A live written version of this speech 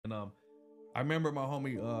And I remember my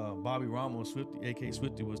homie Bobby Ramos, Swifty, aka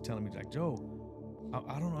Swifty, was telling me like, Joe,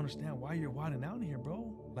 I don't understand why you're wilding out in here,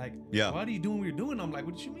 bro. Like, why are you doing what you're doing? I'm like,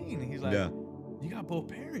 what do you mean? And he's like, you got both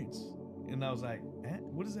parents. And I was like,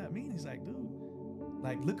 what does that mean? He's like, dude,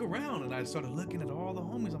 like look around. And I started looking at all the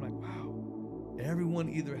homies. I'm like, wow. Everyone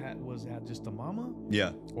either had just a mama,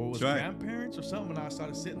 or was grandparents or something. And I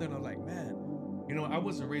started sitting there and I was like, man, you know, I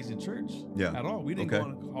wasn't raised in church at all. We didn't go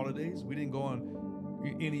on holidays. We didn't go on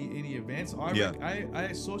any events. I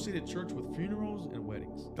associated church with funerals and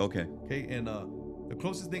weddings. Okay. And the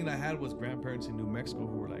closest thing that I had was grandparents in New Mexico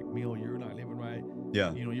who were like, Mio, you're not living right.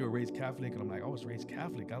 Yeah. You know, you were raised Catholic. And I'm like, I was raised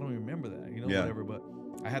Catholic. I don't even remember that, you know, whatever. But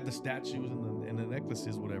I had the statues and the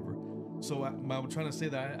necklaces, whatever. So I'm trying to say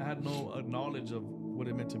that I had no knowledge of what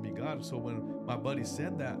it meant to be God. So when my buddy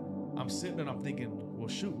said that, I'm sitting there and I'm thinking, well,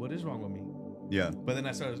 shoot, what is wrong with me? Yeah. But then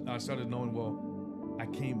I started knowing, well, I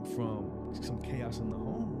came from some chaos in the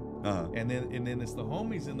home. And then it's the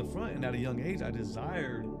homies in the front. And at a young age, I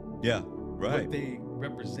desired what they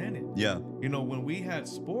represented. Yeah. You know, when we had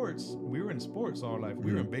sports, we were in sports all our life.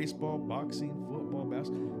 We were in baseball, boxing, football,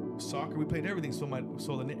 basketball, soccer. We played everything. So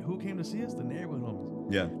who came to see us? The neighborhood homies.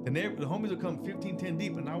 Yeah. The homies would come 15, 10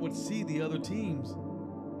 deep, and I would see the other teams,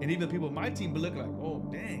 and even the people on my team would look like, oh,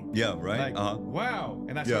 dang. Yeah, right. Like, wow.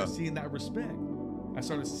 And I started seeing that respect. I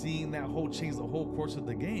started seeing that change the whole course of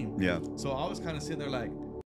the game. Yeah. So I was kind of sitting there like,